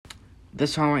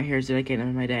This song right here is dedicated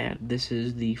to my dad. This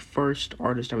is the first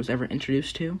artist I was ever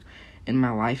introduced to. In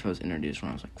my life, I was introduced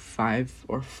when I was like 5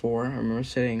 or 4. I remember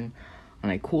sitting on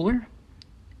a cooler,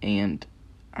 and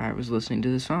I was listening to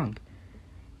this song.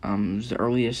 It was the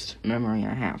earliest memory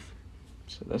I have.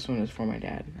 So this one is for my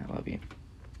dad. I love you.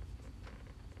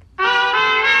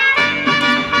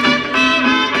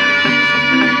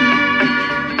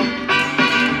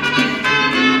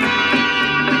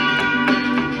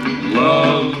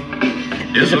 Love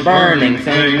is a burning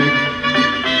thing,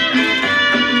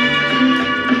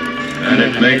 and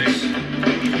it makes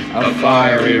a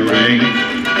fiery ring.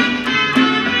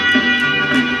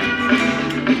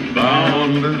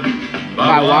 Bound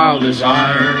by wild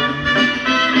desire,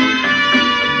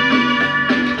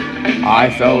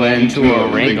 I fell into a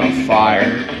ring of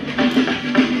fire.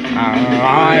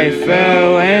 I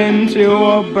fell into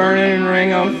a burning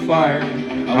ring of fire.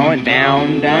 I went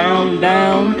down, down,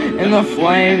 down, and the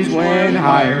flames went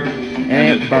higher.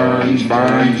 And it burns,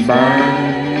 burns,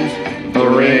 burns, the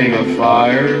ring of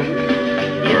fire,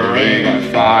 the ring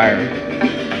of fire.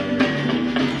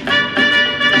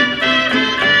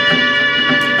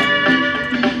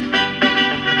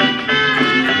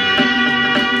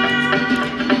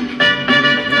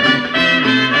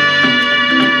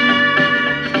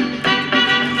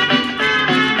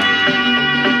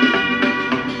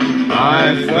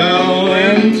 I fell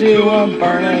Into a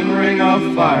burning ring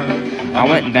of fire. I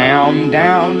went down,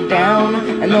 down, down,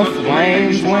 and the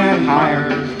flames went higher.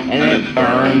 And it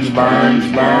burns, burns,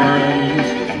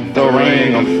 burns, the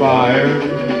ring of fire,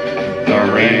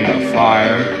 the ring of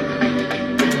fire.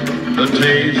 the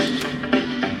taste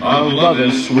of Love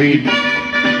is sweet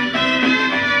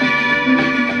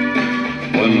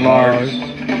when lovers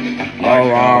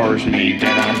meet.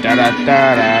 Da da da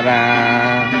da da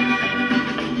da.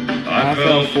 I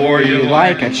fell for you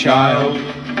Like a child.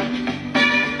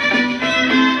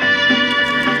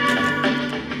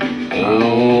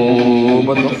 Oh,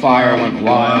 but the fire went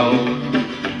wild.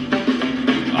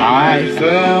 I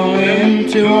fell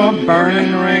into a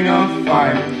burning ring of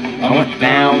fire. I went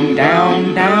down,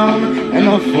 down, down, and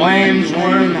the flames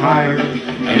went higher.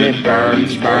 And it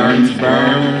burns, burns,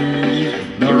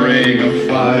 burns, the ring of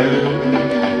fire,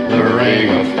 the ring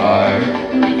of fire.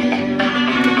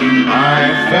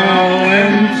 I fell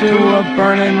into a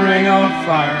burning ring of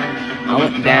fire. I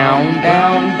went down,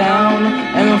 down, down,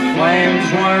 and the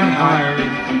flames went higher.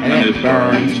 And it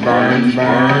burns, burns,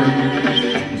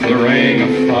 burns, the ring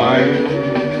of fire,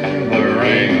 the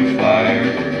ring of fire.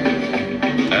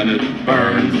 and it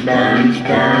Burns, burns,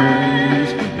 burns,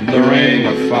 the ring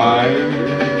of fire.